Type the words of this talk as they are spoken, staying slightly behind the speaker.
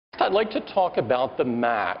I'd like to talk about the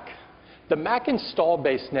Mac. The Mac install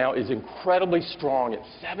base now is incredibly strong at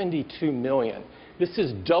 72 million. This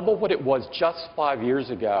is double what it was just 5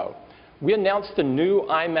 years ago. We announced the new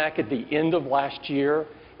iMac at the end of last year,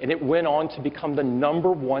 and it went on to become the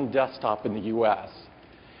 #1 desktop in the US.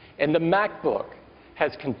 And the MacBook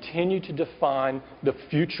has continued to define the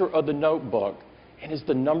future of the notebook and is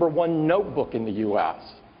the #1 notebook in the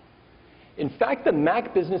US. In fact, the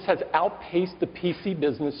Mac business has outpaced the PC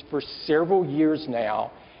business for several years now.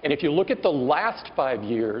 And if you look at the last 5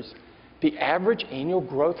 years, the average annual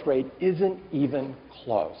growth rate isn't even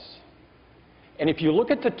close. And if you look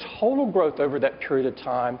at the total growth over that period of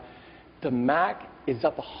time, the Mac is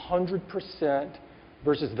up 100%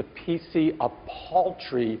 versus the PC a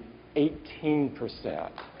paltry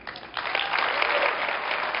 18%.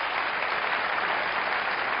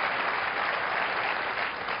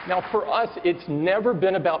 Now, for us, it's never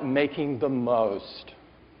been about making the most.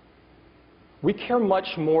 We care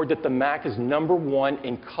much more that the Mac is #1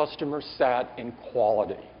 in customer sat and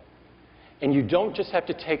quality. And you don't just have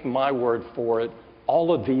to take my word for it.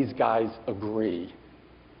 All of these guys agree.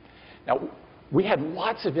 Now, we had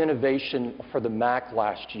lots of innovation for the Mac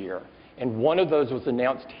last year, and one of those was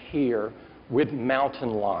announced here with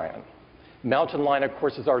Mountain Lion. Mountain Lion, of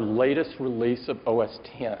course, is our latest release of OS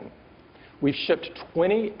X. We've shipped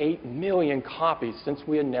 28 million copies since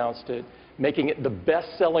we announced it, making it the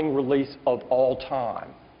best-selling release of all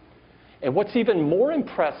time. And what's even more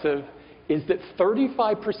impressive is that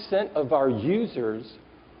 35% of our users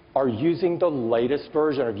are using the latest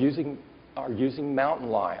version, are using Mountain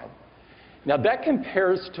Lion. Now, that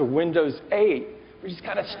compares to Windows 8, which is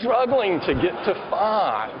kind of struggling to get to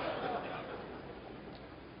 5.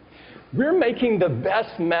 We're making the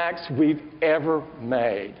best Macs we've ever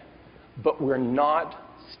made, but we're not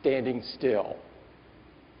standing still.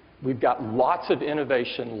 We've got lots of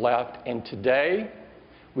innovation left, and today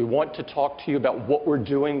we want to talk to you about what we're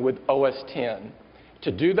doing with OS X.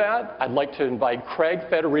 To do that, I'd like to invite Craig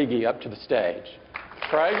Federighi up to the stage.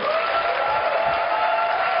 Craig?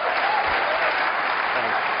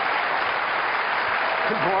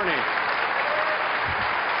 Good morning.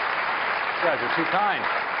 You guys are too kind.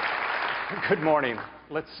 Good morning.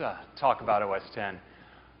 Let's talk about OS X.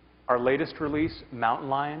 Our latest release, Mountain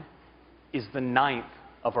Lion, is the 9th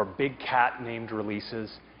of our big cat-named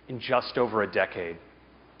releases in just over a decade.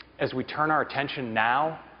 As we turn our attention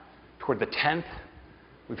now toward the 10th,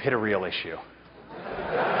 we've hit a real issue.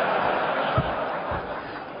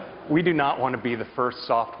 We do not want to be the first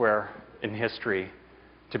software in history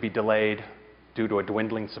to be delayed due to a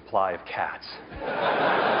dwindling supply of cats.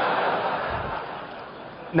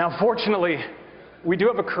 Now, fortunately, we do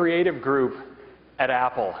have a creative group at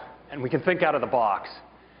Apple, and we can think out of the box.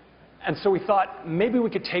 And so we thought maybe we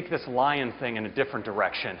could take this lion thing in a different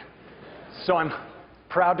direction. So I'm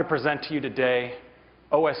proud to present to you today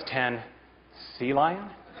OS X Sea Lion.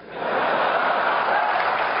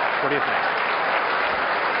 What do you think?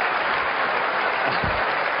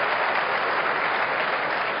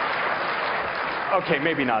 Okay,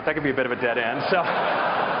 maybe not. That could be a bit of a dead end. So,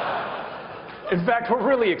 in fact, we're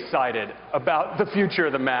really excited about the future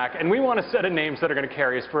of the Mac, and we want a set of names that are going to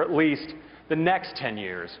carry us for at least the next 10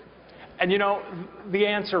 years. And you know, the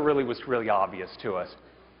answer was really obvious to us.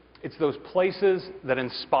 It's those places that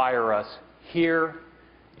inspire us here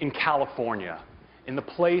in California, in the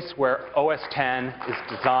place where OS X is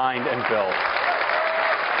designed and built.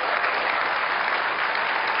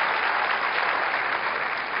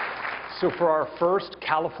 So for our first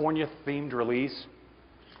California-themed release,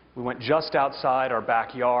 we went just outside our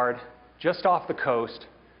backyard, just off the coast,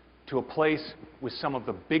 to a place with some of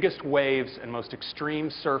the biggest waves and most extreme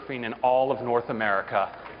surfing in all of North America,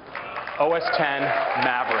 OS X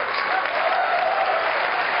Maverick.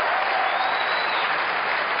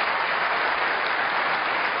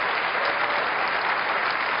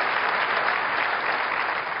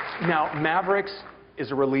 Now, Mavericks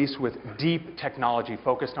is a release with deep technology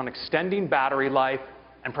focused on extending battery life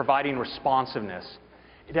and providing responsiveness.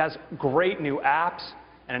 It has great new apps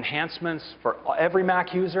and enhancements for every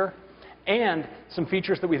Mac user, and some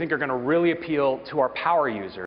features that we think are going to really appeal to our power users.